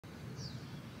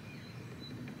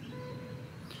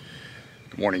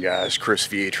Good morning, guys. Chris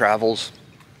VA Travels.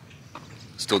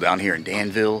 Still down here in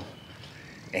Danville.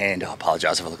 And I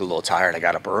apologize if I look a little tired. I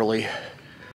got up early.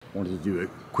 Wanted to do a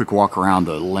quick walk around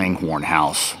the Langhorne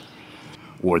house,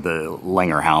 or the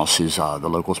Langer house as the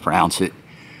locals pronounce it.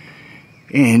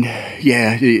 And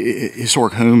yeah,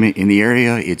 historic home in the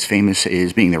area. It's famous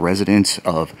as being the residence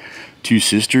of two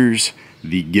sisters,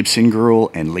 the Gibson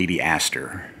Girl and Lady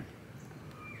Astor.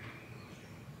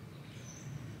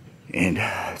 And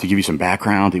to give you some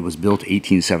background, it was built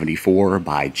 1874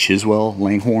 by Chiswell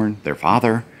Langhorne, their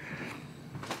father.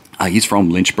 He's from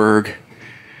Lynchburg,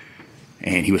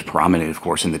 and he was prominent, of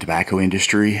course, in the tobacco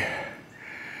industry.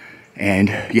 And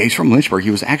yeah, he's from Lynchburg.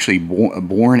 He was actually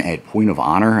born at Point of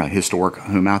Honor, a historic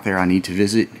home out there I need to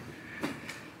visit.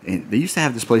 And they used to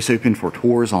have this place open for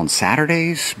tours on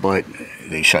Saturdays, but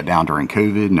they shut down during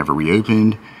COVID, never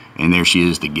reopened. And there she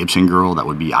is, the Gibson Girl. That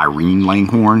would be Irene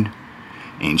Langhorne.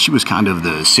 And she was kind of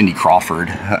the Cindy Crawford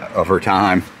of her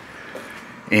time.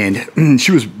 And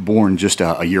she was born just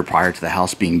a year prior to the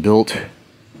house being built.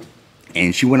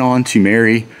 And she went on to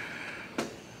marry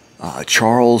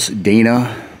Charles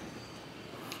Dana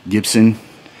Gibson,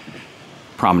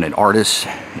 prominent artist.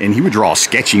 And he would draw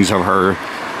sketchings of her,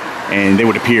 and they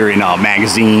would appear in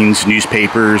magazines,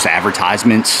 newspapers,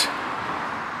 advertisements.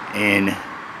 And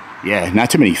yeah,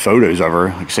 not too many photos of her,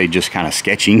 like I say, just kind of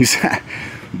sketchings.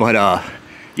 But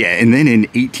yeah, and then in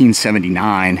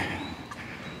 1879,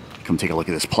 come take a look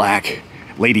at this plaque,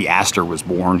 Lady Astor was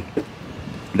born.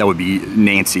 That would be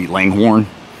Nancy Langhorne.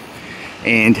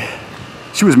 And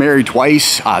she was married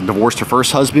twice, divorced her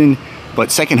first husband, but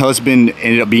second husband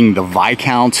ended up being the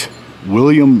Viscount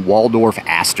William Waldorf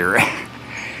Astor.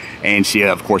 And she,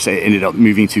 of course, ended up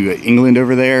moving to England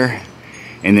over there,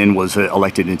 and then was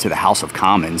elected into the House of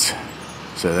Commons.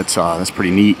 So that's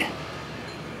pretty neat.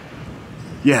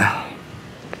 Yeah.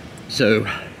 So,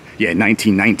 yeah, in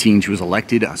 1919 she was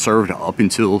elected, served up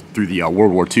until through the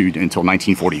World War II until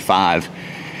 1945.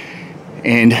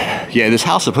 And yeah, this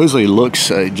house supposedly looks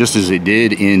just as it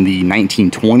did in the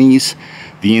 1920s.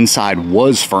 The inside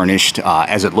was furnished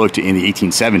as it looked in the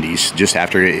 1870s, just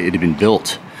after it had been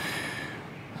built.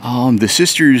 The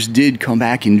sisters did come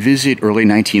back and visit early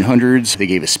 1900s. They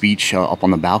gave a speech up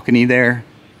on the balcony there.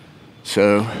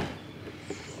 So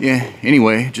yeah,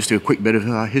 anyway, just a quick bit of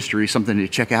history, something to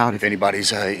check out if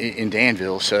anybody's in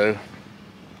Danville. So,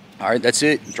 all right, that's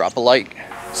it. Drop a like.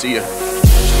 See ya.